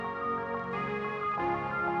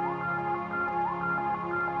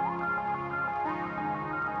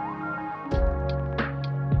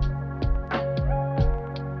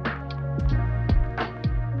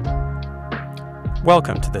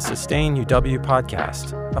Welcome to the Sustain UW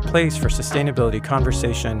podcast, a place for sustainability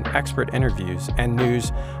conversation, expert interviews, and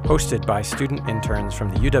news hosted by student interns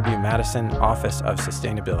from the UW-Madison Office of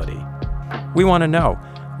Sustainability. We want to know,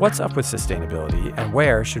 what's up with sustainability and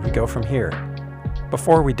where should we go from here?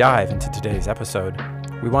 Before we dive into today's episode,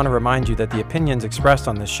 we want to remind you that the opinions expressed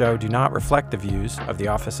on this show do not reflect the views of the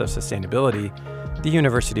Office of Sustainability, the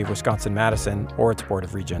University of Wisconsin-Madison, or its Board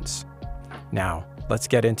of Regents. Now, let's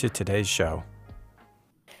get into today's show.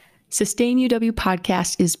 Sustain UW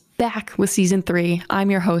podcast is back with season 3. I'm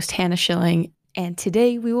your host, Hannah Schilling, and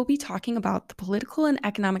today we will be talking about the political and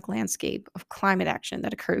economic landscape of climate action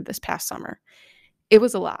that occurred this past summer. It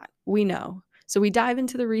was a lot, we know. So we dive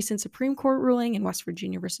into the recent Supreme Court ruling in West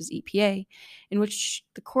Virginia versus EPA, in which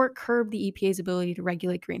the court curbed the EPA's ability to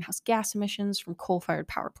regulate greenhouse gas emissions from coal-fired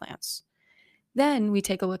power plants. Then we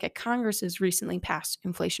take a look at Congress's recently passed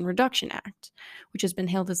Inflation Reduction Act, which has been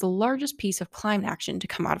hailed as the largest piece of climate action to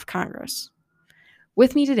come out of Congress.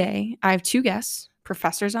 With me today, I have two guests,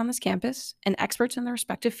 professors on this campus, and experts in their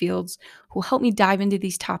respective fields who will help me dive into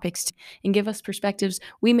these topics and give us perspectives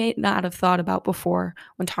we may not have thought about before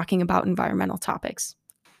when talking about environmental topics.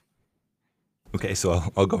 Okay, so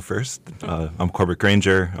I'll go first. I'm Corbett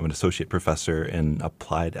Granger. I'm an associate professor in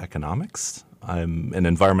applied economics. I'm an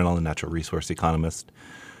environmental and natural resource economist.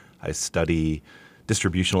 I study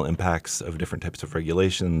distributional impacts of different types of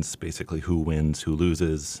regulations, basically who wins, who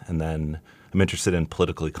loses, and then I'm interested in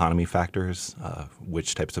political economy factors,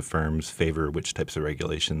 which types of firms favor which types of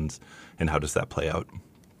regulations, and how does that play out?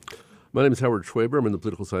 My name is Howard Schwaber. I'm in the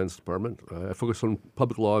political science department. I focus on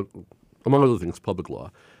public law, among other things, public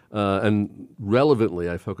law. And relevantly,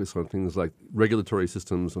 I focus on things like regulatory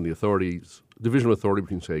systems and the authorities, division of authority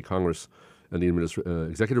between, say, Congress and the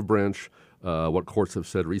executive branch, what courts have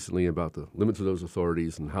said recently about the limits of those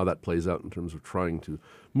authorities and how that plays out in terms of trying to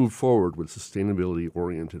move forward with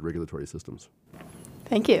sustainability-oriented regulatory systems.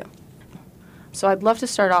 Thank you. So I'd love to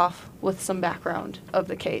start off with some background of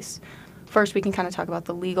the case. First, we can kind of talk about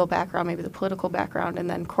the legal background, maybe the political background, and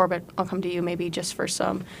then Corbett, I'll come to you maybe just for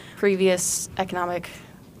some previous economic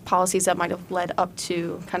policies that might have led up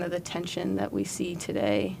to kind of the tension that we see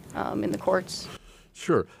today in the courts.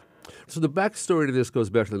 Sure. So the backstory to this goes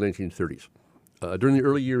back to the 1930s. During the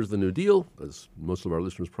early years of the New Deal, as most of our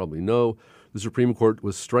listeners probably know, the Supreme Court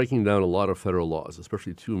was striking down a lot of federal laws,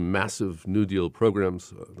 especially two massive New Deal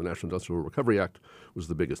programs. The National Industrial Recovery Act was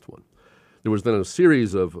the biggest one. There was then a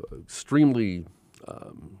series of extremely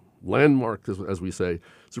landmark, as we say,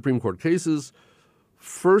 Supreme Court cases.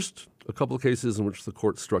 First, a couple of cases in which the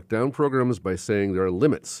court struck down programs by saying there are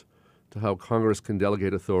limits to how Congress can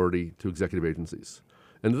delegate authority to executive agencies.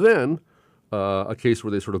 And then a case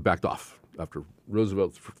where they sort of backed off after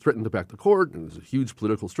Roosevelt threatened to back the court, and there was a huge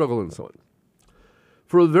political struggle and so on.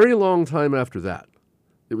 For a very long time after that,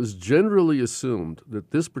 it was generally assumed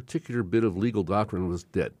that this particular bit of legal doctrine was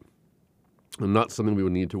dead and not something we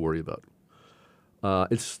would need to worry about.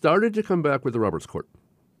 It started to come back with the Roberts Court,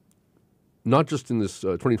 not just in this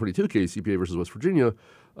 2022 case, EPA versus West Virginia,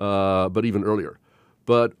 but even earlier.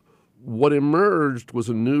 But what emerged was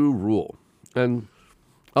a new rule. And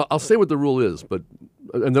I'll say what the rule is,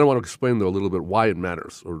 and then I want to explain, though, a little bit why it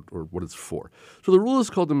matters or what it's for. So the rule is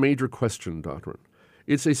called the major question doctrine.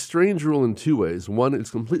 It's a strange rule in two ways. One, it's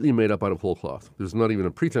completely made up out of whole cloth. There's not even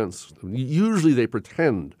a pretense. Usually they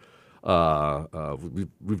pretend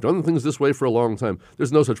we've done things this way for a long time.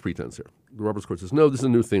 There's no such pretense here. The Roberts Court says, no, this is a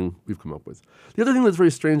new thing we've come up with. The other thing that's very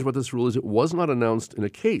strange about this rule is it was not announced in a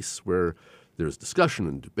case where there's discussion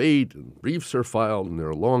and debate and briefs are filed and there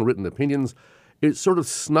are long written opinions. It sort of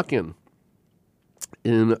snuck in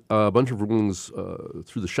a bunch of rulings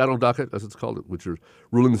through the shadow docket, as it's called, which are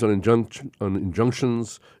rulings on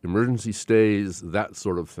injunctions, emergency stays, that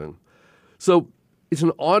sort of thing. So it's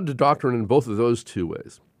an odd doctrine in both of those two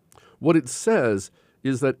ways. What it says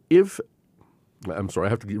is that I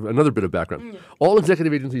have to give another bit of background. All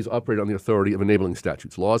executive agencies operate on the authority of enabling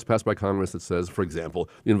statutes, laws passed by Congress that says, for example,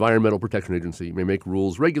 the Environmental Protection Agency may make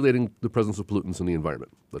rules regulating the presence of pollutants in the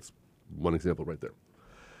environment. That's one example right there.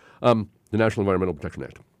 The National Environmental Protection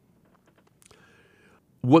Act.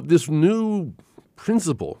 What this new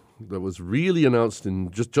principle that was really announced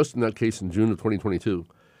in just in that case in June of 2022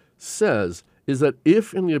 says is that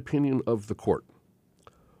if, in the opinion of the court,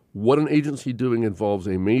 what an agency doing involves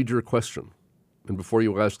a major question, and before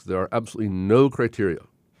you ask, there are absolutely no criteria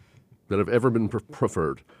that have ever been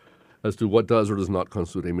preferred as to what does or does not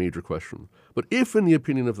constitute a major question. But if, in the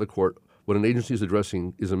opinion of the court, what an agency is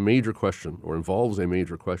addressing is a major question or involves a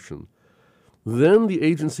major question, then the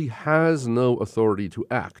agency has no authority to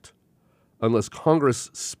act unless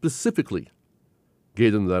Congress specifically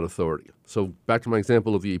gave them that authority. So back to my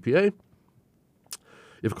example of the EPA.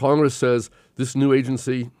 If Congress says this new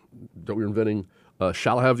agency that we're inventing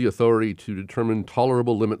shall have the authority to determine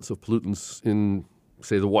tolerable limits of pollutants in,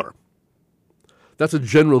 say, the water, that's a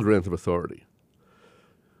general grant of authority.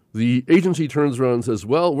 The agency turns around and says,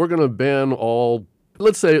 well, we're going to ban all,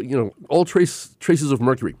 let's say, all traces of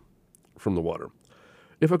mercury from the water.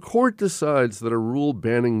 If a court decides that a rule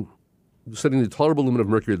setting the tolerable limit of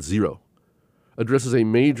mercury at 0 addresses a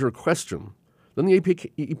major question, then the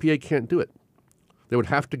EPA can't do it. They would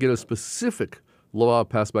have to get a specific law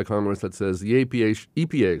passed by Congress that says the EPA,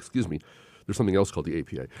 there's something else called the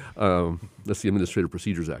EPA. That's the Administrative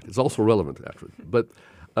Procedures Act. It's also relevant, actually. But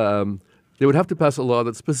they would have to pass a law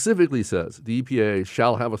that specifically says the EPA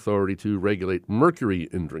shall have authority to regulate mercury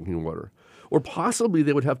in drinking water. Or possibly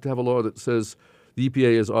they would have to have a law that says the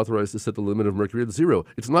EPA is authorized to set the limit of mercury at 0.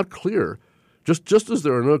 It's not clear. Just as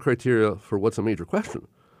there are no criteria for what's a major question,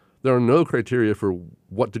 there are no criteria for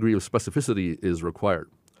what degree of specificity is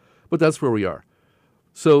required. But that's where we are.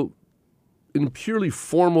 So in purely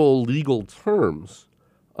formal legal terms,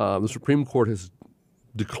 the Supreme Court has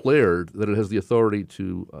declared that it has the authority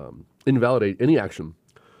to invalidate any action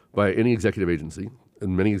by any executive agency,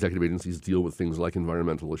 and many executive agencies deal with things like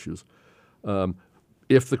environmental issues,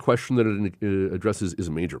 if the question that it addresses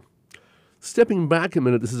is major. Stepping back a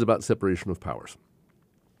minute, this is about separation of powers.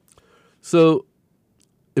 So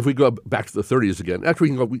if we go back to the 30s again,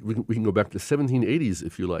 actually we can go back to the 1780s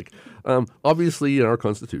if you like. Obviously in our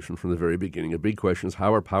Constitution from the very beginning, a big question is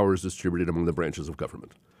how are powers distributed among the branches of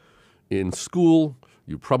government? In school,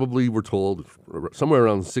 you probably were told somewhere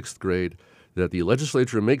around 6th grade that the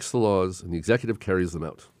legislature makes the laws and the executive carries them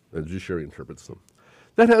out and the judiciary interprets them.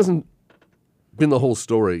 That hasn't been the whole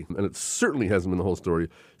story, and it certainly hasn't been the whole story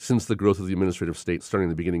since the growth of the administrative state starting in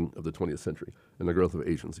the beginning of the 20th century and the growth of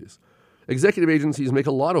agencies. Executive agencies make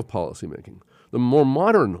a lot of policy making. The more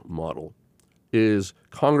modern model is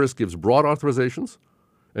Congress gives broad authorizations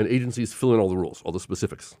and agencies fill in all the rules, all the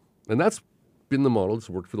specifics. And that's been the model that's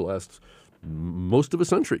worked for the last most of a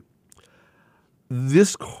century.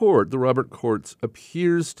 This court, the Robert Courts,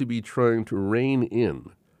 appears to be trying to rein in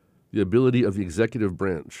the ability of the executive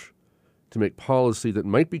branch to make policy that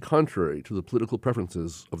might be contrary to the political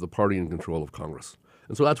preferences of the party in control of Congress.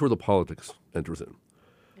 And so that's where the politics enters in.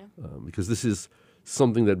 Because this is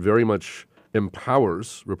something that very much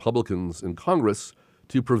empowers Republicans in Congress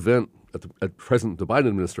to prevent, at present, the Biden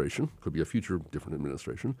administration, could be a future different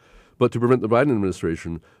administration, but to prevent the Biden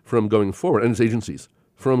administration from going forward, and its agencies,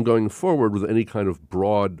 from going forward with any kind of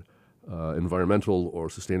broad environmental or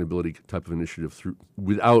sustainability type of initiative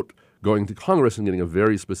without going to Congress and getting a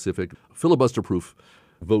very specific filibuster-proof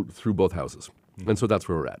vote through both houses. And so that's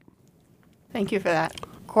where we're at. Thank you for that.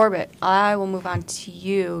 Corbett, I will move on to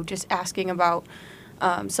you, just asking about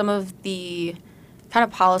some of the kind of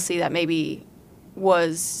policy that maybe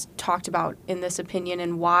was talked about in this opinion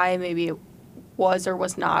and why maybe it was or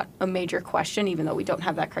was not a major question, even though we don't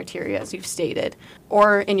have that criteria, as you've stated.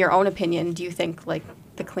 Or in your own opinion, do you think like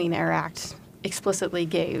the Clean Air Act explicitly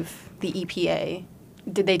gave the EPA,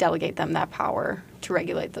 did they delegate them that power to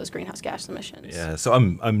regulate those greenhouse gas emissions? Yeah, so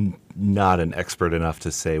I'm not an expert enough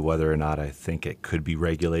to say whether or not I think it could be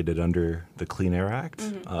regulated under the Clean Air Act.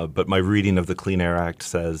 Mm-hmm. But my reading of the Clean Air Act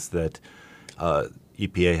says that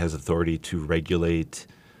EPA has authority to regulate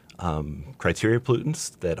criteria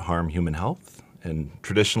pollutants that harm human health. And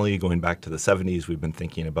traditionally, going back to the 70s, we've been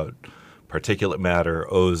thinking about particulate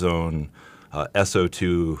matter, ozone,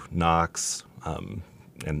 SO2, NOx,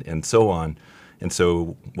 and so on. And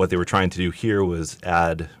so what they were trying to do here was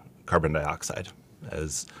add carbon dioxide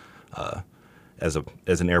as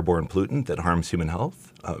an airborne pollutant that harms human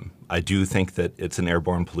health. I do think that it's an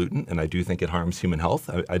airborne pollutant, and I do think it harms human health.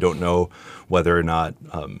 I don't know whether or not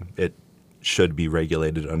it should be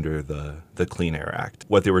regulated under the Clean Air Act.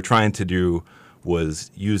 What they were trying to do was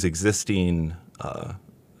use existing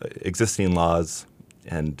laws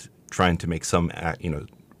and trying to make some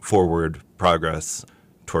forward progress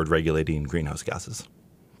toward regulating greenhouse gases.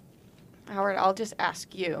 Howard, I'll just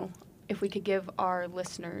ask you if we could give our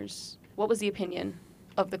listeners, what was the opinion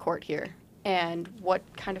of the court here, and what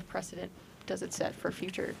kind of precedent does it set for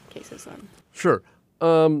future cases then? Sure.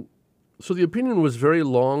 So the opinion was very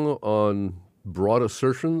long on broad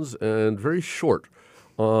assertions and very short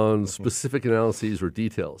on specific analyses or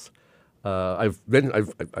details. I've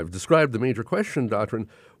described the major question doctrine.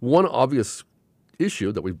 One obvious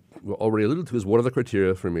issue that we've already alluded to is what are the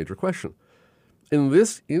criteria for a major question. In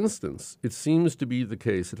this instance, it seems to be the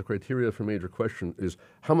case that the criteria for major question is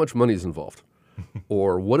how much money is involved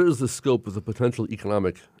or what is the scope of the potential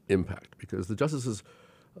economic impact, because the justices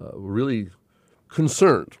were really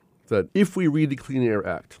concerned that if we read the Clean Air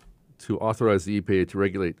Act to authorize the EPA to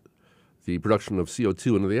regulate the production of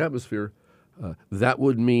CO2 into the atmosphere, that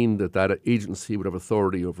would mean that that agency would have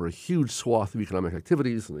authority over a huge swath of economic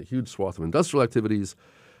activities and a huge swath of industrial activities.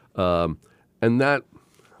 And that,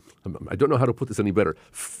 I don't know how to put this any better,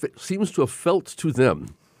 seems to have felt to them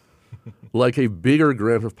like a bigger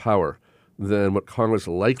grant of power than what Congress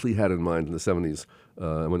likely had in mind in the 70s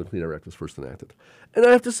when the Clean Air Act was first enacted. And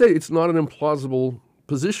I have to say, it's not an implausible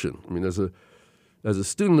position. I mean, as a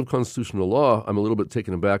student of constitutional law, I'm a little bit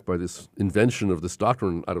taken aback by this invention of this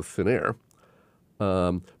doctrine out of thin air.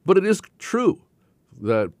 But it is true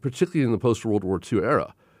that, particularly in the post-World War II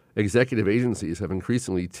era, executive agencies have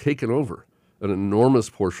increasingly taken over an enormous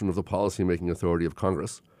portion of the policymaking authority of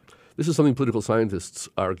Congress. This is something political scientists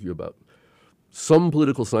argue about. Some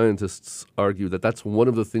political scientists argue that that's one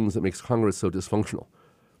of the things that makes Congress so dysfunctional,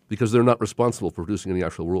 because they're not responsible for producing any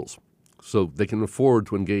actual rules. So they can afford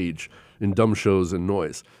to engage in dumb shows and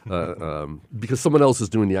noise because someone else is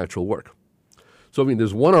doing the actual work. So, I mean,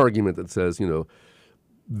 there's one argument that says,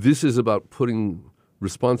 this is about putting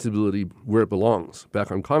responsibility where it belongs,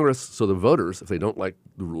 back on Congress, so the voters, if they don't like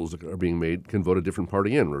the rules that are being made, can vote a different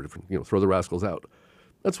party in or throw the rascals out.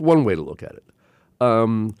 That's one way to look at it.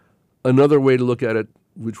 Another way to look at it,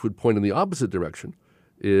 which would point in the opposite direction,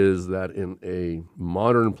 is that in a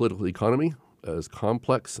modern political economy, as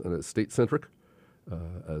complex and as state-centric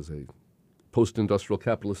as a post-industrial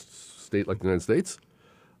capitalist state like the United States,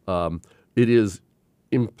 it is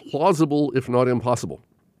implausible, if not impossible,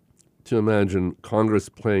 to imagine Congress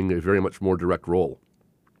playing a very much more direct role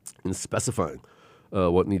in specifying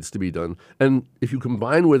what needs to be done. And if you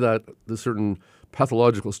combine with that the certain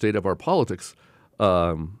pathological state of our politics,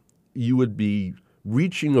 you would be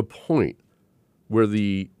reaching a point where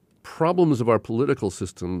the problems of our political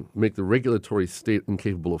system make the regulatory state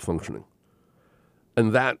incapable of functioning.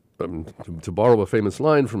 And that, to borrow a famous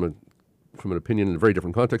line from an opinion in a very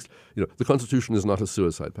different context, the Constitution is not a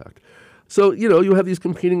suicide pact. So, you have these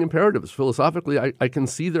competing imperatives. Philosophically, I can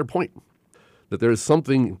see their point, that there is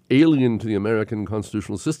something alien to the American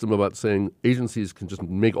constitutional system about saying agencies can just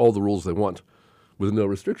make all the rules they want with no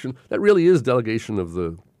restriction. That really is delegation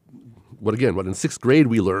of what in sixth grade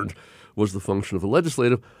we learned was the function of the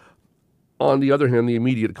legislative. On the other hand, the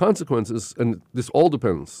immediate consequences, and this all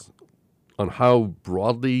depends on how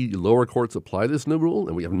broadly lower courts apply this new rule,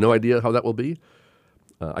 and we have no idea how that will be.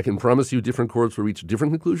 I can promise you different courts will reach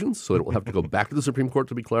different conclusions, so it will have to go back to the Supreme Court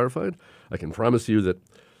to be clarified. I can promise you that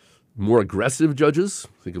more aggressive judges,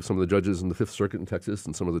 think of some of the judges in the Fifth Circuit in Texas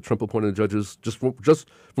and some of the Trump-appointed judges, just from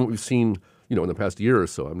what we've seen, in the past year or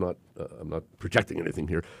so, I'm not projecting anything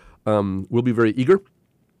here, will be very eager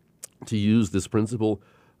to use this principle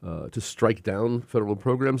to strike down federal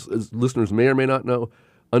programs. As listeners may or may not know,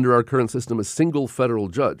 under our current system, a single federal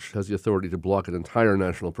judge has the authority to block an entire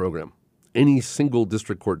national program, any single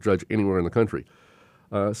district court judge anywhere in the country.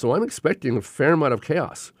 So I'm expecting a fair amount of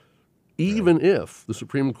chaos, even if the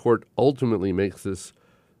Supreme Court ultimately makes this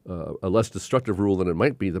a less destructive rule than it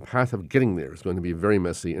might be. The path of getting there is going to be very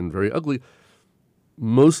messy and very ugly,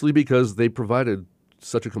 mostly because they provided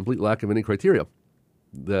such a complete lack of any criteria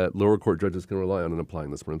that lower court judges can rely on in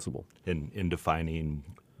applying this principle. In defining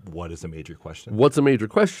what is a major question? What's a major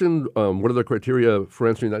question? What are the criteria for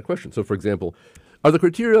answering that question? So, for example, are the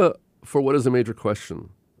criteria for what is a major question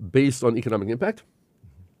based on economic impact,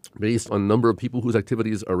 based on number of people whose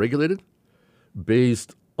activities are regulated,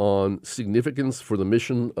 based on significance for the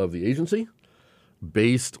mission of the agency,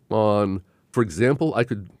 based on, for example,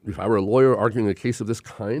 if I were a lawyer arguing a case of this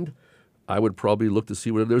kind, I would probably look to see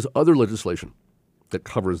whether there's other legislation that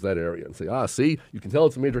covers that area and say, see, you can tell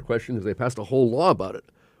it's a major question because they passed a whole law about it,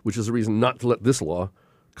 which is a reason not to let this law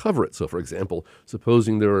cover it. So, for example,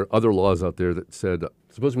 supposing there are other laws out there that said,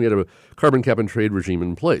 supposing we had a carbon cap and trade regime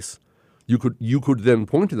in place, you could then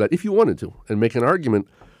point to that if you wanted to and make an argument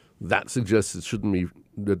that suggests it shouldn't be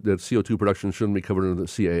that CO2 production shouldn't be covered under the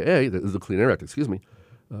CAA, the Clean Air Act,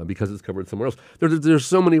 because it's covered somewhere else. There's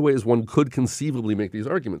so many ways one could conceivably make these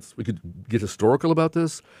arguments. We could get historical about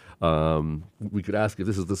this. We could ask if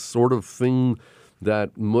this is the sort of thing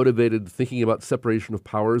that motivated thinking about separation of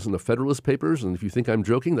powers in the Federalist Papers. And if you think I'm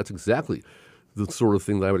joking, that's exactly the sort of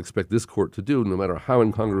thing that I would expect this court to do, no matter how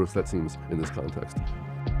incongruous that seems in this context.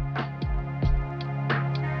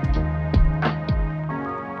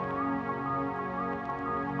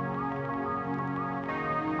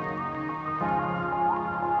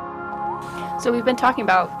 So we've been talking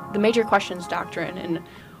about the major questions doctrine and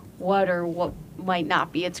what or what might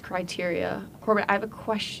not be its criteria. Corbett, I have a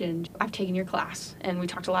question. I've taken your class, and we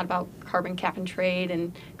talked a lot about carbon cap and trade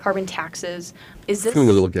and carbon taxes. Is this Feeling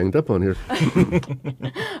a little ganged up on here.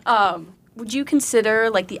 Would you consider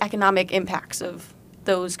like the economic impacts of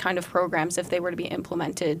those kind of programs if they were to be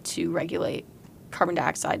implemented to regulate carbon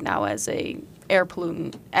dioxide now as a air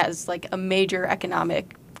pollutant as like a major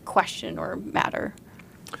economic question or matter?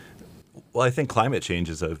 Well, I think climate change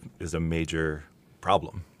is a major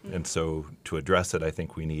problem. And so to address it, I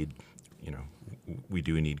think we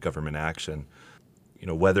do need government action.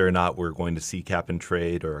 Whether or not we're going to see cap and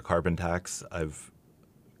trade or a carbon tax, I've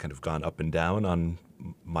kind of gone up and down on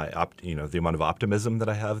the amount of optimism that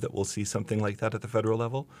I have that we'll see something like that at the federal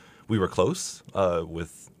level. We were close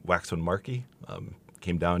with Waxman-Markey,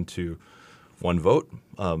 came down to one vote.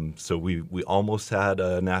 So we almost had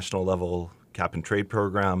a national level cap and trade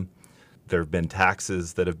program. There have been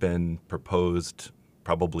taxes that have been proposed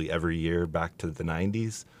probably every year back to the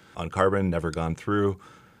 90s on carbon, never gone through.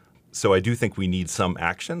 So I do think we need some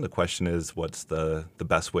action. The question is, what's the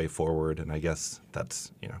best way forward? And I guess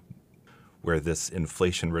that's where this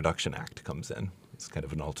Inflation Reduction Act comes in. It's kind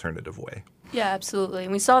of an alternative way. Yeah, absolutely.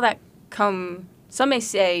 And we saw that come, some may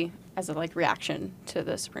say, as a reaction to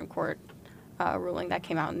the Supreme Court ruling that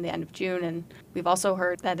came out in the end of June. And we've also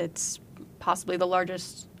heard that it's possibly the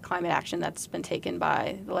largest climate action that's been taken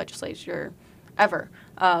by the legislature ever.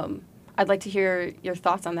 I'd like to hear your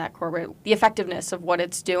thoughts on that, Corbett, the effectiveness of what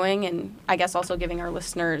it's doing, and I guess also giving our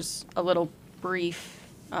listeners a little brief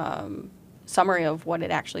summary of what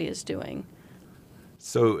it actually is doing.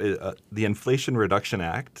 So the Inflation Reduction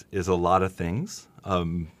Act is a lot of things.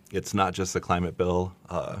 It's not just a climate bill,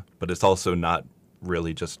 but it's also not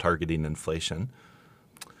really just targeting inflation.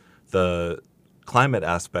 The climate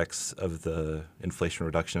aspects of the Inflation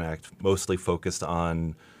Reduction Act mostly focused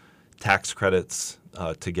on tax credits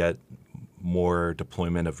to get more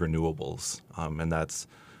deployment of renewables, and that's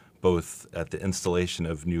both at the installation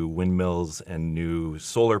of new windmills and new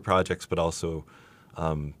solar projects, but also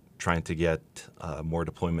trying to get more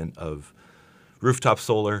deployment of rooftop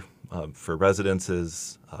solar for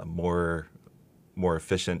residences, more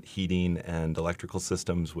efficient heating and electrical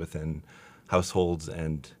systems within households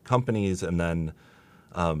and companies, and then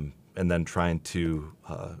trying to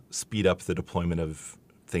speed up the deployment of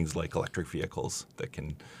things like electric vehicles that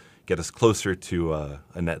can get us closer to a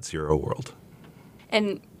net zero world.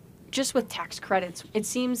 And just with tax credits, it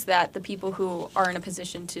seems that the people who are in a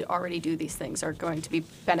position to already do these things are going to be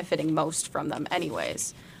benefiting most from them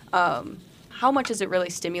anyways. How much is it really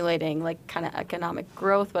stimulating kind of economic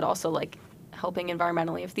growth, but also helping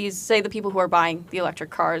environmentally? If these, say the people who are buying the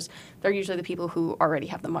electric cars, they're usually the people who already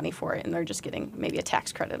have the money for it and they're just getting maybe a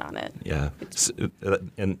tax credit on it. Yeah,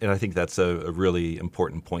 and I think that's a really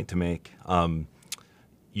important point to make.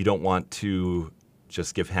 You don't want to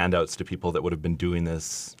just give handouts to people that would have been doing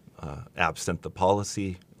this absent the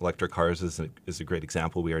policy. Electric cars is a great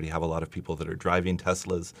example. We already have a lot of people that are driving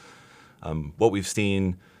Teslas. What we've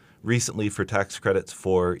seen recently for tax credits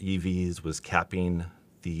for EVs was capping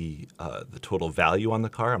the total value on the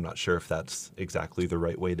car. I'm not sure if that's exactly the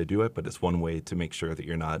right way to do it, but it's one way to make sure that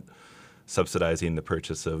you're not subsidizing the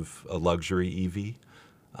purchase of a luxury EV.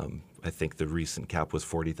 I think the recent cap was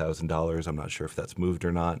 $40,000. I'm not sure if that's moved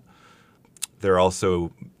or not. They're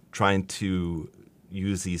also trying to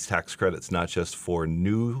use these tax credits not just for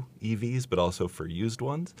new EVs, but also for used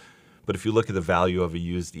ones. But if you look at the value of a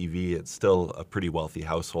used EV, it's still a pretty wealthy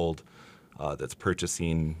household that's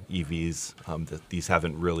purchasing EVs. That these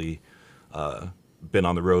haven't really been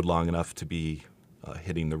on the road long enough to be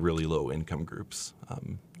hitting the really low income groups.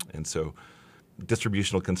 And so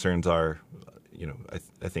distributional concerns are,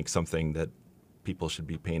 I think something that people should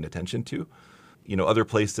be paying attention to. Other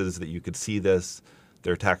places that you could see this,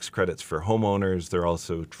 there are tax credits for homeowners. They're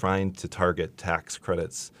also trying to target tax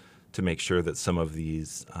credits to make sure that some of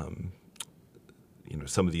these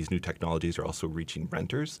new technologies are also reaching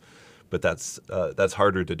renters, but that's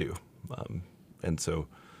harder to do, and so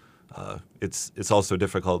it's also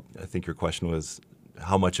difficult. I think your question was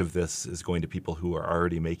how much of this is going to people who are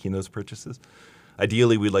already making those purchases.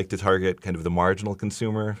 Ideally, we'd like to target kind of the marginal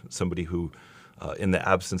consumer, somebody who, in the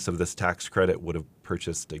absence of this tax credit, would have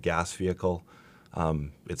purchased a gas vehicle.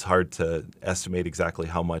 It's hard to estimate exactly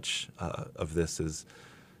how much of this is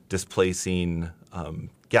displacing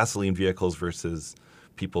gasoline vehicles versus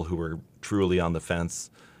people who are truly on the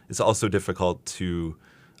fence. It's also difficult to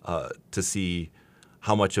see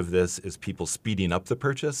how much of this is people speeding up the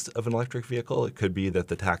purchase of an electric vehicle. It could be that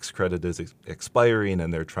the tax credit is expiring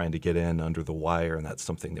and they're trying to get in under the wire, and that's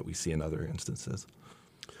something that we see in other instances.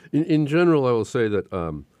 In general, I will say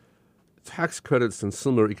that tax credits and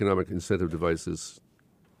similar economic incentive devices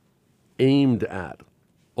aimed at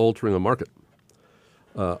altering a market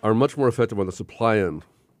are much more effective on the supply end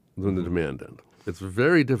than the demand end. It's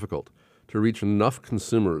very difficult to reach enough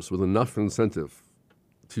consumers with enough incentive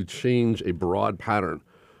to change a broad pattern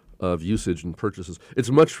of usage and purchases. It's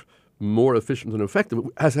much more efficient and effective,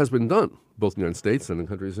 as has been done both in the United States and in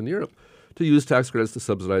countries in Europe, to use tax credits to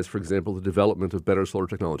subsidize, for example, the development of better solar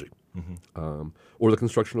technology or the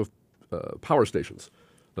construction of power stations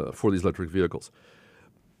for these electric vehicles.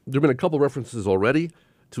 There have been a couple references already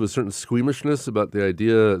to a certain squeamishness about the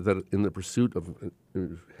idea that in the pursuit of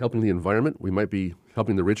helping the environment, we might be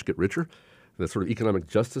helping the rich get richer, that sort of economic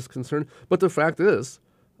justice concern. But the fact is,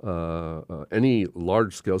 any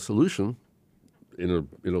large-scale solution in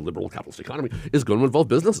a liberal capitalist economy is going to involve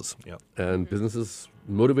businesses. Yep. And businesses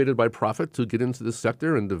motivated by profit to get into this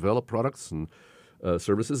sector and develop products and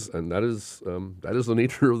services, and that is the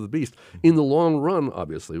nature of the beast. In the long run,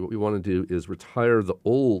 obviously, what we want to do is retire the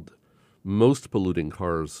old, most polluting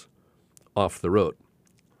cars off the road.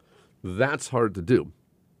 That's hard to do.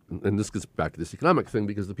 And this gets back to this economic thing,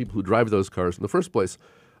 because the people who drive those cars in the first place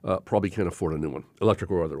probably can't afford a new one,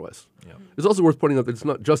 electric or otherwise. Yeah. It's also worth pointing out that it's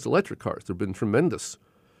not just electric cars. There have been tremendous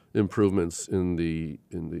improvements in the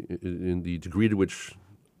degree to which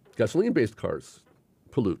gasoline-based cars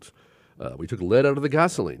pollute. We took lead out of the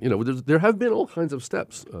gasoline. There have been all kinds of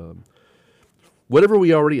steps. Whatever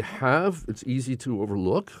we already have, it's easy to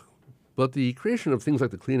overlook. But the creation of things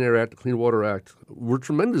like the Clean Air Act, the Clean Water Act were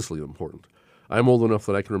tremendously important. I'm old enough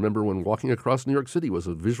that I can remember when walking across New York City was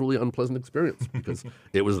a visually unpleasant experience because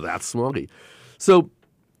it was that smoggy. So,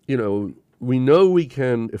 we know we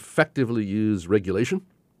can effectively use regulation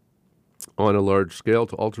on a large scale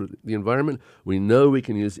to alter the environment. We know we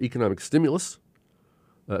can use economic stimulus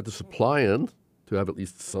at the supply end to have at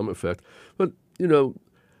least some effect. But,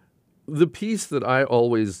 the piece that I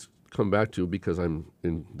always come back to, because I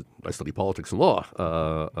study politics and law,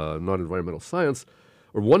 not environmental science,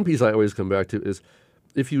 or one piece I always come back to is,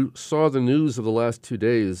 if you saw the news of the last 2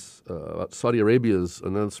 days about Saudi Arabia's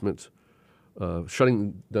announcement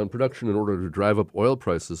shutting down production in order to drive up oil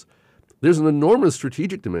prices, there's an enormous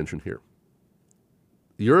strategic dimension here.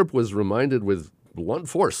 Europe was reminded with blunt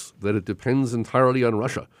force that it depends entirely on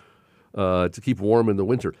Russia to keep warm in the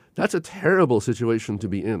winter. That's a terrible situation to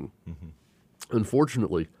be in. Mm-hmm.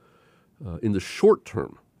 Unfortunately, in the short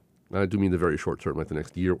term, I do mean the very short term, like the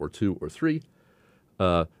next year or 2 or 3,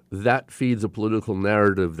 that feeds a political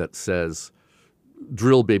narrative that says,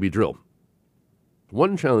 drill, baby, drill.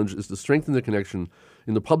 One challenge is to strengthen the connection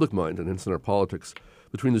in the public mind, and hence in our politics,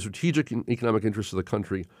 between the strategic and economic interests of the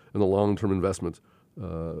country and the long-term investment,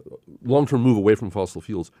 long-term move away from fossil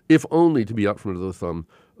fuels, if only to be out from under the thumb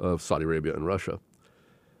of Saudi Arabia and Russia.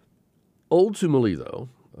 Ultimately, though,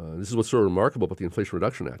 this is what's so remarkable about the Inflation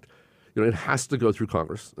Reduction Act, it has to go through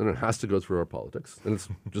Congress, and it has to go through our politics, and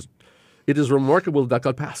it is remarkable that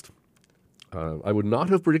got passed. I would not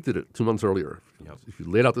have predicted it 2 months earlier. Yep. If you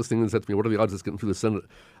laid out this thing and said to me, what are the odds it's getting through the Senate,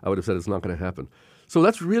 I would have said it's not going to happen. So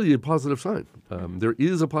that's really a positive sign. There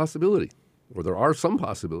is a possibility, or there are some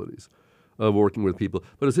possibilities, of working with people.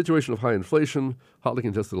 But a situation of high inflation, hotly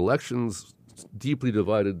contested elections, deeply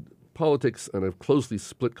divided politics, and a closely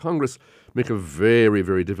split Congress make a very,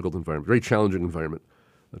 very difficult environment, very challenging environment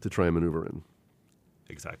to try and maneuver in.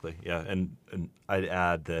 Exactly, yeah. And I'd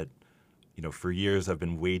add that for years I've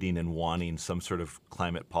been waiting and wanting some sort of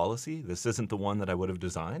climate policy. This isn't the one that I would have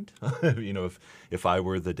designed, if I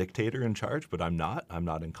were the dictator in charge, but I'm not. I'm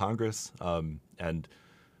not in Congress. And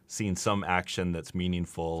seeing some action that's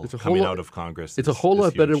meaningful coming out of Congress It's a whole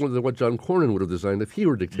lot better than what John Cornyn would have designed if he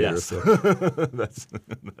were dictator. Yes. So.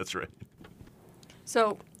 That's right.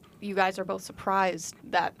 So you guys are both surprised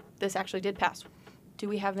that this actually did pass. Do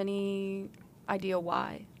we have any idea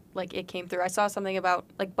why? It came through. I saw something about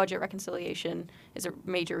budget reconciliation is a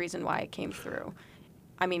major reason why it came through.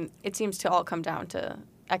 I mean, it seems to all come down to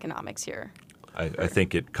economics here. I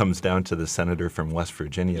think it comes down to the senator from West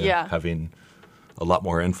Virginia having a lot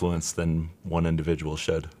more influence than one individual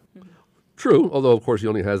should. Mm-hmm. True, although of course he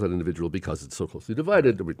only has that individual because it's so closely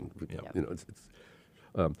divided.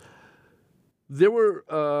 There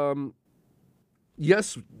were.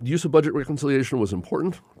 Yes, use of budget reconciliation was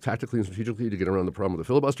important, tactically and strategically, to get around the problem of the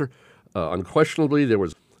filibuster. Unquestionably, there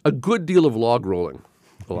was a good deal of log rolling.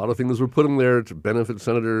 A lot of things were put in there to benefit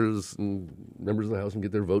senators and members of the House and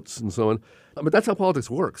get their votes and so on. But that's how politics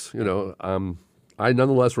works. I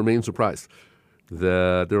nonetheless remain surprised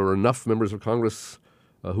that there were enough members of Congress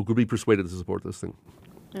who could be persuaded to support this thing.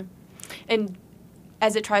 Yeah. And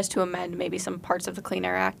as it tries to amend maybe some parts of the Clean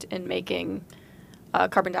Air Act and making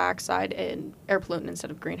carbon dioxide and air pollutant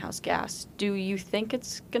instead of greenhouse gas. Do you think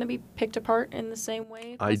it's going to be picked apart in the same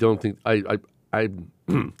way? I don't think I've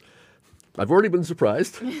already been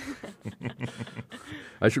surprised.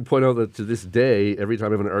 I should point out that to this day, every time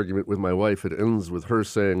I have an argument with my wife, it ends with her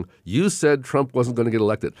saying, "You said Trump wasn't going to get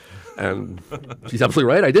elected." And she's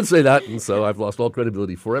absolutely right. I did say that, and so I've lost all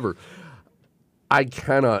credibility forever. I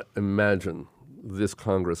cannot imagine this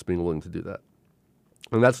Congress being willing to do that.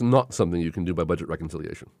 And that's not something you can do by budget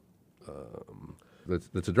reconciliation.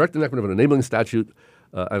 That's a direct enactment of an enabling statute,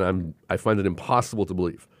 and I find it impossible to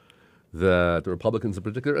believe that the Republicans in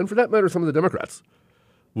particular, and for that matter, some of the Democrats,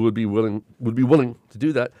 would be willing to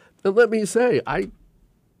do that. And let me say, I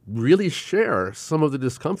really share some of the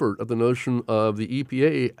discomfort of the notion of the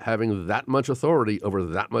EPA having that much authority over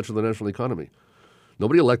that much of the national economy.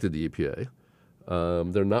 Nobody elected the EPA.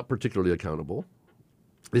 They're not particularly accountable.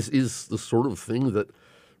 This is the sort of thing that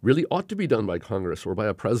really ought to be done by Congress or by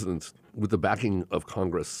a president with the backing of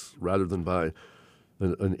Congress rather than by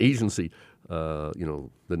an agency, that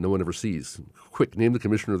no one ever sees. Quick, name the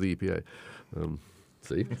commissioner of the EPA.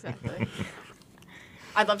 See? Exactly.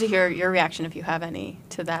 I'd love to hear your reaction, if you have any,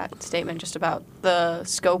 to that statement, just about the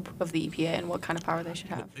scope of the EPA and what kind of power they should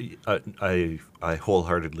have. I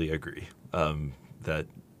wholeheartedly agree that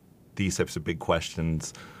these types of big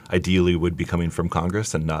questions ideally would be coming from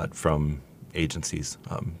Congress and not from agencies.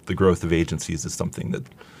 The growth of agencies is something that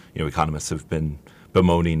economists have been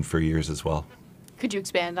bemoaning for years as well. Could you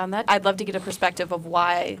expand on that? I'd love to get a perspective of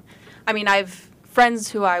why. I mean, I've friends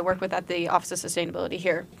who I work with at the Office of Sustainability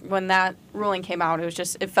here. When that ruling came out,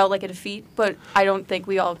 it felt like a defeat, but I don't think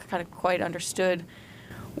we all kind of quite understood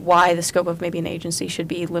why the scope of maybe an agency should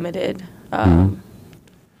be limited.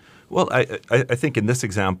 Well, I think in this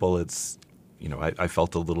example, it's, I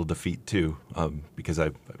felt a little defeat too, because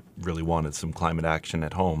I really wanted some climate action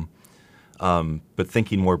at home. But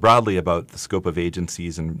thinking more broadly about the scope of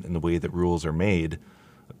agencies and the way that rules are made,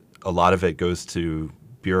 a lot of it goes to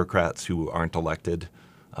bureaucrats who aren't elected.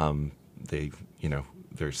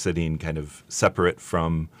 They're sitting kind of separate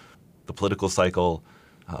from the political cycle.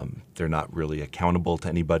 They're not really accountable to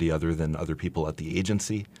anybody other than other people at the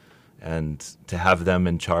agency. And to have them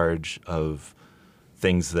in charge of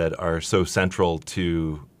things that are so central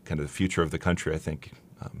to kind of the future of the country, I think,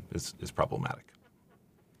 is problematic.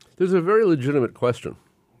 There's a very legitimate question,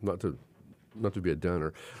 not to be a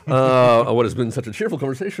downer, on what has been such a cheerful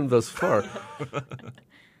conversation thus far.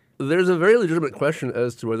 There's a very legitimate question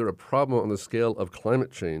as to whether a problem on the scale of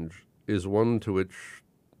climate change is one to which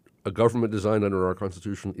a government designed under our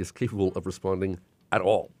Constitution is capable of responding at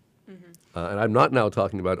all. Mm-hmm. And I'm not now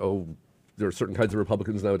talking about, there are certain kinds of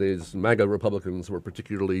Republicans nowadays, MAGA Republicans, who are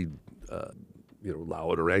particularly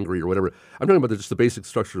loud or angry or whatever. I'm talking about just the basic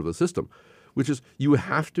structure of the system, which is you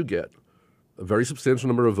have to get a very substantial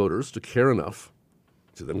number of voters to care enough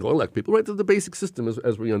to then go elect people, right? The basic system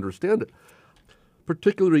as we understand it,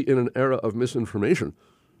 particularly in an era of misinformation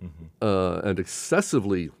and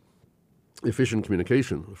excessively efficient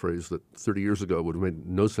communication, a phrase that 30 years ago would have made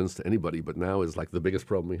no sense to anybody, but now is like the biggest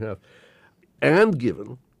problem we have. And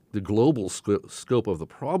given the global scope of the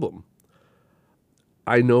problem,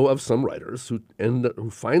 I know of some writers who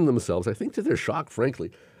find themselves, I think to their shock,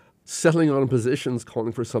 frankly, settling on positions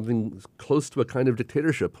calling for something close to a kind of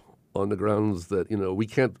dictatorship on the grounds that, we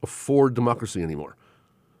can't afford democracy anymore.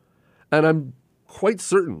 And I'm quite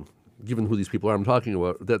certain, given who these people are I'm talking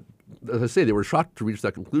about, that, as I say, they were shocked to reach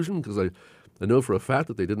that conclusion because I know for a fact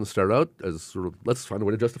that they didn't start out as sort of, let's find a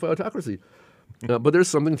way to justify autocracy. But there's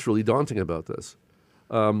something truly daunting about this.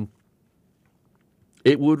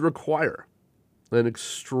 It would require an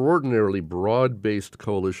extraordinarily broad-based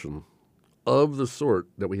coalition of the sort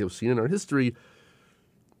that we have seen in our history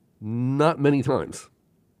not many times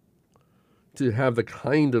to have the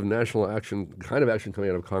kind of national action, coming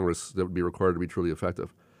out of Congress that would be required to be truly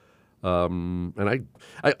effective. And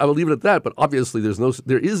I will leave it at that, but obviously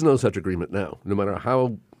there is no such agreement now, no matter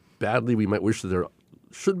how badly we might wish that there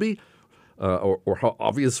should be, or how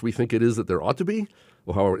obvious we think it is that there ought to be,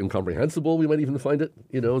 or how incomprehensible we might even find it,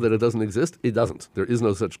 that it doesn't exist. It doesn't. There is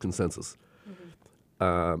no such consensus.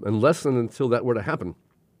 Unless and until that were to happen,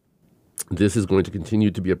 this is going to continue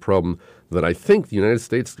to be a problem that I think the United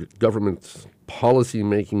States government's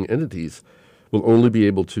policy-making entities will only be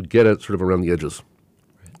able to get at sort of around the edges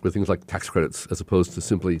with things like tax credits as opposed to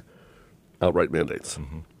simply outright mandates.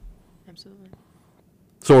 Mm-hmm. Absolutely.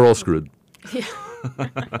 So we're all screwed. Yeah.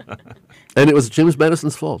 And it was James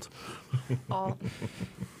Madison's fault. Yeah,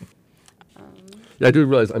 I do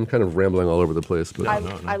realize I'm kind of rambling all over the place. But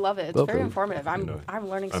I love it. It's very informative. I'm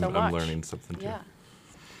learning so much. I'm learning something too. Yeah.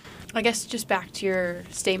 I guess just back to your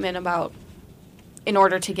statement about in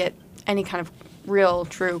order to get any kind of real,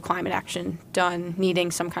 true climate action done,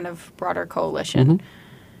 needing some kind of broader coalition.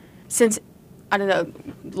 Since, I don't know,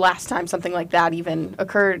 last time something like that even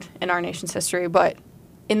occurred in our nation's history, but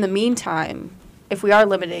in the meantime, if we are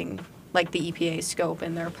limiting like the EPA's scope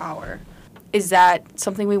and their power, is that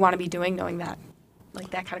something we want to be doing, knowing that like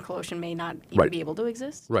that kind of coalition may not even be able to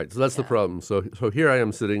exist? Right. So that's the problem. So here I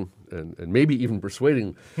am sitting and maybe even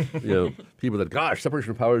persuading people that, gosh,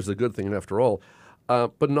 separation of powers is a good thing after all.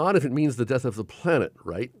 But not if it means the death of the planet,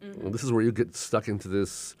 right? And this is where you get stuck into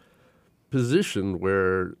this position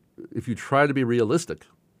where if you try to be realistic,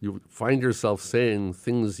 you find yourself saying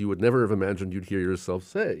things you would never have imagined you'd hear yourself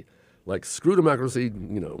say, like screw democracy,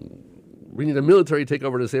 we need a military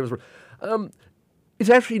takeover to save us. It's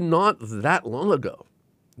actually not that long ago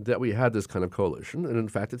that we had this kind of coalition, and in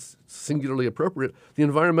fact, it's singularly appropriate. The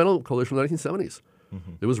environmental coalition of the 1970s.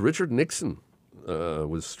 It was Richard Nixon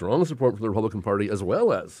with strong support from the Republican Party as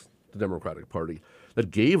well as the Democratic Party that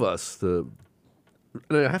gave us the,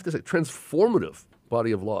 and I have to say, transformative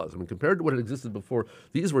body of laws. I mean, compared to what had existed before,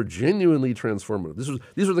 these were genuinely transformative.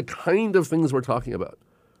 These are the kind of things we're talking about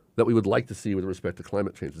that we would like to see with respect to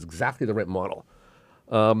climate change. It's exactly the right model.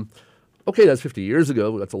 Okay, that's 50 years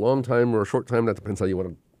ago. That's a long time or a short time. That depends how you want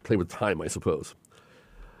to play with time, I suppose.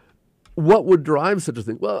 What would drive such a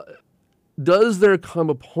thing? Well, does there come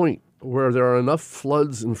a point where there are enough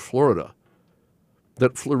floods in Florida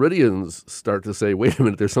that Floridians start to say, wait a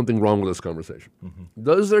minute, there's something wrong with this conversation?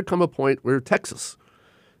 Does there come a point where Texas,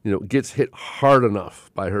 gets hit hard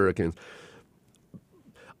enough by hurricanes?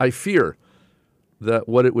 I fear that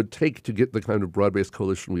what it would take to get the kind of broad-based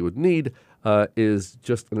coalition we would need is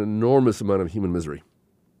just an enormous amount of human misery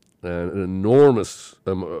and an enormous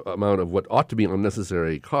amount of what ought to be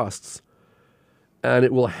unnecessary costs. And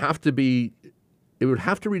it would have to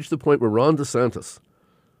reach the point where Ron DeSantis,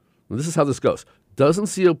 and this is how this goes, doesn't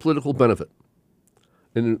see a political benefit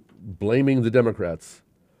in blaming the Democrats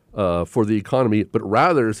for the economy, but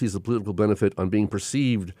rather sees a political benefit on being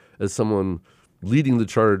perceived as someone leading the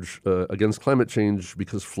charge against climate change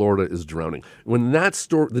because Florida is drowning. When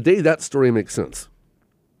the day that story makes sense,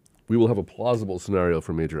 we will have a plausible scenario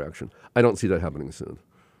for major action. I don't see that happening soon.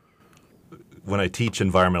 When I teach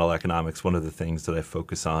environmental economics, one of the things that I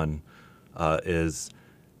focus on is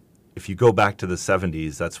if you go back to the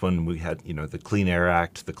 70s, that's when we had the Clean Air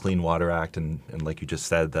Act, the Clean Water Act, and like you just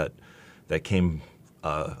said, that came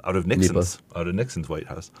out of Nixon's White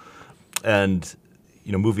House. And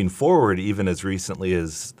moving forward, even as recently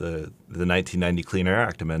as the 1990 Clean Air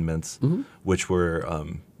Act amendments, which were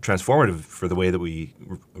transformative for the way that we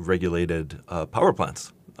regulated power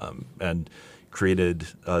plants and created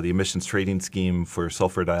the emissions trading scheme for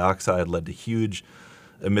sulfur dioxide, led to huge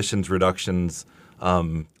emissions reductions.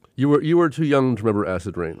 You were too young to remember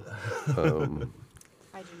acid rain. I do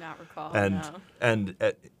not recall.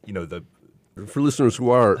 For listeners who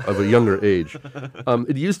are of a younger age,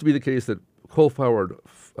 it used to be the case that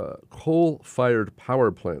coal-fired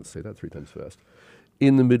power plants, say that 3 times fast,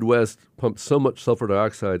 in the Midwest pumped so much sulfur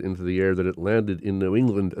dioxide into the air that it landed in New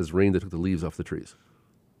England as rain that took the leaves off the trees.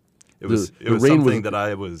 It was something that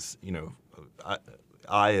I was,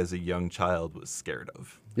 I as a young child was scared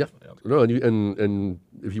of. Yeah. No, and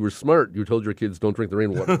if you were smart, you told your kids don't drink the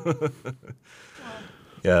rainwater.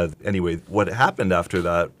 Yeah. Anyway, what happened after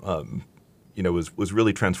that, was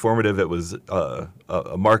really transformative. It was a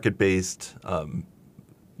market-based,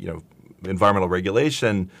 environmental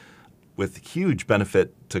regulation with huge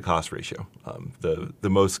benefit to cost ratio. The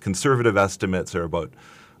most conservative estimates are about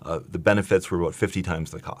the benefits were about 50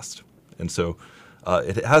 times the cost, and so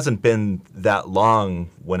it hasn't been that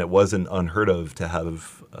long when it wasn't unheard of to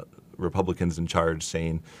have Republicans in charge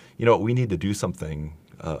saying, we need to do something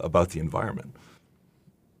about the environment.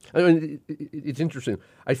 I mean, it's interesting.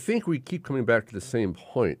 I think we keep coming back to the same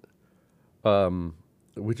point,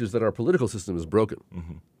 which is that our political system is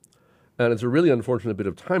broken. And it's a really unfortunate bit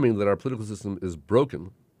of timing that our political system is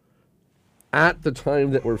broken at the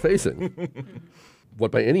time that we're facing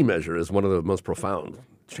what by any measure is one of the most profound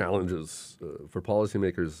challenges for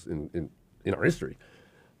policymakers in our history.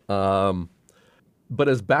 But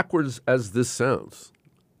as backwards as this sounds,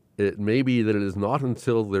 it may be that it is not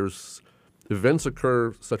until there's events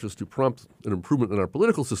occur such as to prompt an improvement in our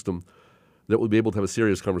political system that we'll be able to have a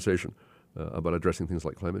serious conversation about addressing things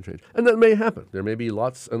like climate change. And that may happen. There may be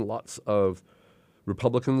lots and lots of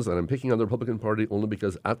Republicans, and I'm picking on the Republican Party only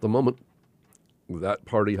because at the moment that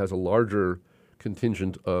party has a larger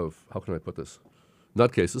contingent of, how can I put this,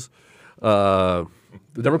 nutcases. The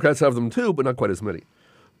Democrats have them too, but not quite as many.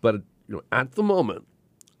 But at the moment,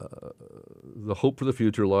 the hope for the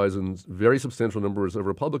future lies in very substantial numbers of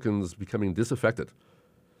Republicans becoming disaffected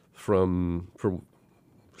from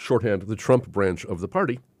shorthand, the Trump branch of the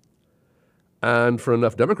party, and for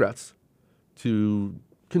enough Democrats to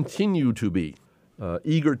continue to be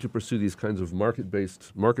eager to pursue these kinds of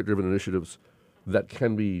market-based, market-driven initiatives that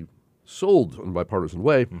can be sold in a bipartisan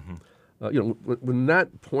way. When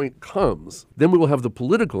that point comes, then we will have the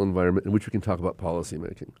political environment in which we can talk about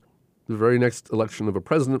policymaking. The very next election of a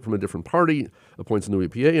president from a different party appoints a new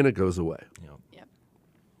EPA, and it goes away. Yep.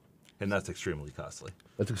 And that's extremely costly.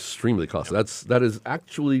 That's extremely costly.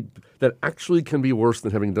 That actually can be worse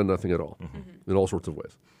than having done nothing at all in all sorts of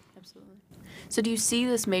ways. Absolutely. So do you see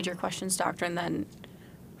this major questions doctrine then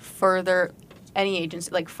further any agency,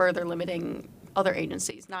 like further limiting other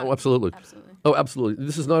agencies? Oh, absolutely. Oh, absolutely.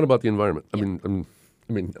 This is not about the environment. I mean,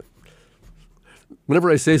 whenever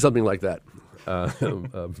I say something like that,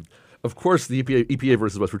 of course the EPA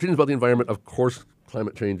versus West Virginia is about the environment. Of course,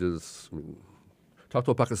 climate change is. Talk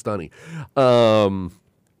to a Pakistani. A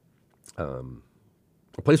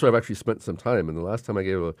place where I've actually spent some time, and the last time I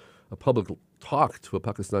gave a public talk to a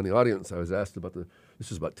Pakistani audience, I was asked about this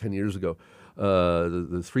was about 10 years ago,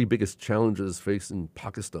 the three biggest challenges facing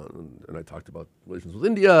Pakistan. And I talked about relations with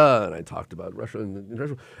India, and I talked about Russia and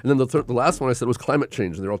international. And then the last one I said was climate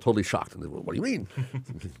change, and they're all totally shocked. And they went, what do you mean?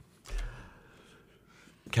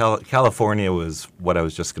 California was what I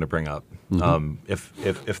was just going to bring up.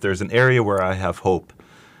 If there's an area where I have hope,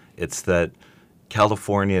 it's that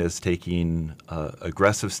California is taking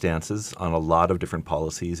aggressive stances on a lot of different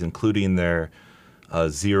policies, including their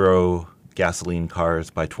zero gasoline cars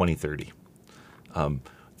by 2030.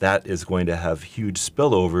 That is going to have huge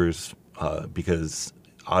spillovers because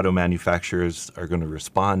auto manufacturers are going to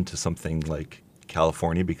respond to something like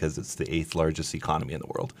California because it's the 8th largest economy in the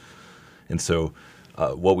world. And so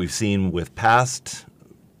what we've seen with past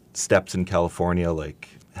steps in California, like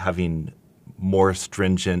having more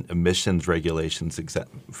stringent emissions regulations,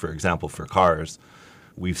 for example, for cars,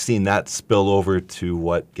 we've seen that spill over to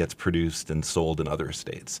what gets produced and sold in other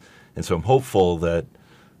states. And so I'm hopeful that,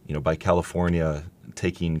 by California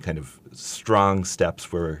taking kind of strong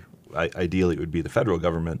steps where ideally it would be the federal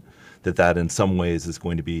government, that in some ways is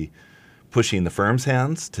going to be pushing the firms'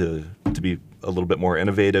 hands to be a little bit more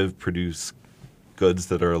innovative, produce goods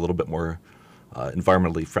that are a little bit more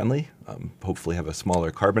environmentally friendly, hopefully have a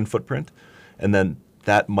smaller carbon footprint. And then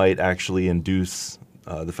that might actually induce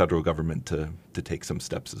the federal government to take some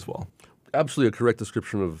steps as well. Absolutely a correct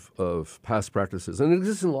description of past practices. And it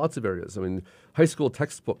exists in lots of areas. I mean, high school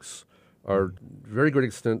textbooks are to a very great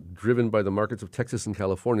extent driven by the markets of Texas and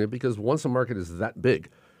California because once a market is that big,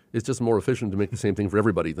 it's just more efficient to make the same thing for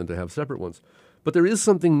everybody than to have separate ones. But there is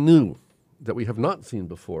something new that we have not seen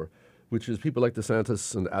before, which is people like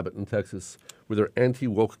DeSantis and Abbott in Texas with their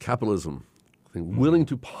anti-woke capitalism, willing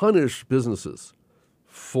to punish businesses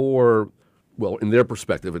for, well, in their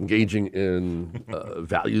perspective, engaging in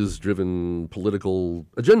values-driven political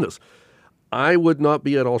agendas. I would not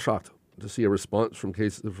be at all shocked to see a response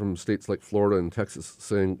from states like Florida and Texas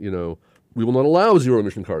saying, we will not allow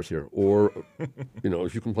zero-emission cars here, or,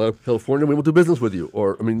 if you comply with California, we will do business with you.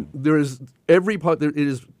 Or, it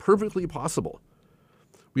is perfectly possible.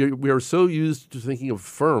 We are so used to thinking of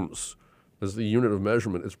firms as the unit of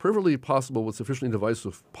measurement. It's perfectly possible with sufficiently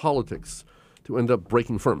divisive politics to end up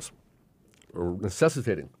breaking firms or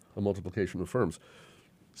necessitating a multiplication of firms.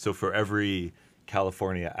 So for every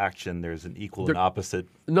California action, there's an equal and opposite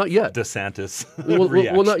not yet. DeSantis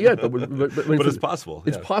reaction. Well, not yet, but it's possible.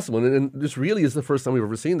 It's possible, and this really is the first time we've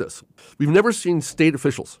ever seen this. We've never seen state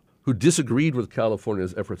officials who disagreed with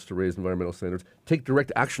California's efforts to raise environmental standards take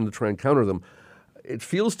direct action to try and counter them. It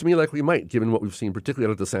feels to me like we might, given what we've seen,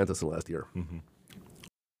 particularly out of DeSantis in the last year.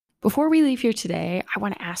 Before we leave here today, I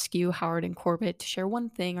want to ask you, Howard and Corbett, to share one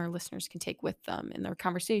thing our listeners can take with them in their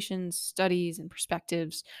conversations, studies, and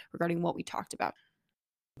perspectives regarding what we talked about.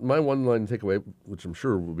 My one-line takeaway, which I'm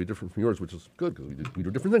sure will be different from yours, which is good because we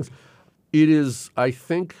do different things, it is, I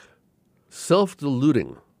think,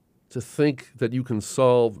 self-deluding to think that you can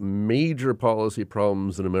solve major policy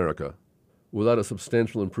problems in America without a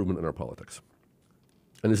substantial improvement in our politics.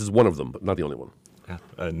 And this is one of them, but not the only one. Yeah,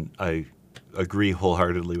 and I agree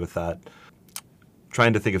wholeheartedly with that.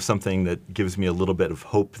 Trying to think of something that gives me a little bit of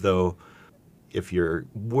hope, though. If you're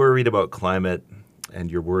worried about climate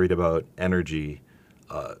and you're worried about energy,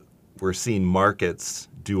 we're seeing markets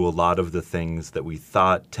do a lot of the things that we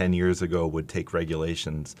thought 10 years ago would take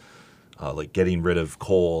regulations, like getting rid of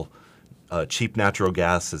coal. Cheap natural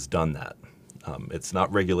gas has done that. It's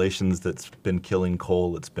not regulations that's been killing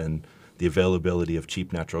coal. It's been the availability of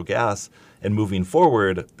cheap natural gas. And moving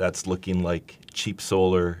forward, that's looking like cheap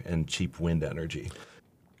solar and cheap wind energy.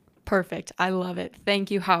 Perfect. I love it.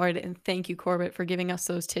 Thank you, Howard, and thank you, Corbett, for giving us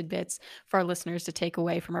those tidbits for our listeners to take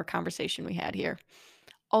away from our conversation we had here.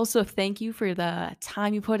 Also, thank you for the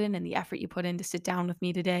time you put in and the effort you put in to sit down with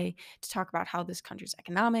me today to talk about how this country's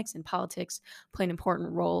economics and politics play an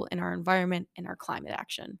important role in our environment and our climate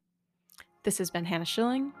action. This has been Hannah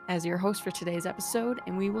Schilling as your host for today's episode,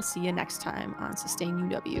 and we will see you next time on Sustain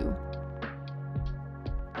UW.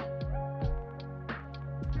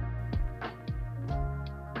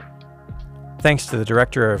 Thanks to the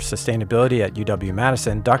Director of Sustainability at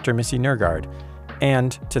UW-Madison, Dr. Missy Nergard,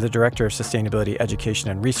 and to the Director of Sustainability Education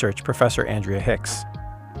and Research, Professor Andrea Hicks.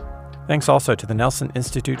 Thanks also to the Nelson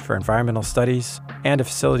Institute for Environmental Studies and to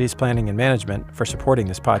Facilities Planning and Management for supporting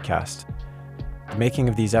this podcast. The making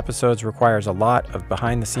of these episodes requires a lot of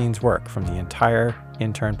behind-the-scenes work from the entire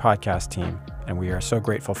intern podcast team, and we are so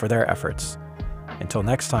grateful for their efforts. Until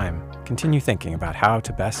next time, continue thinking about how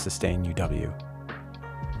to best sustain UW.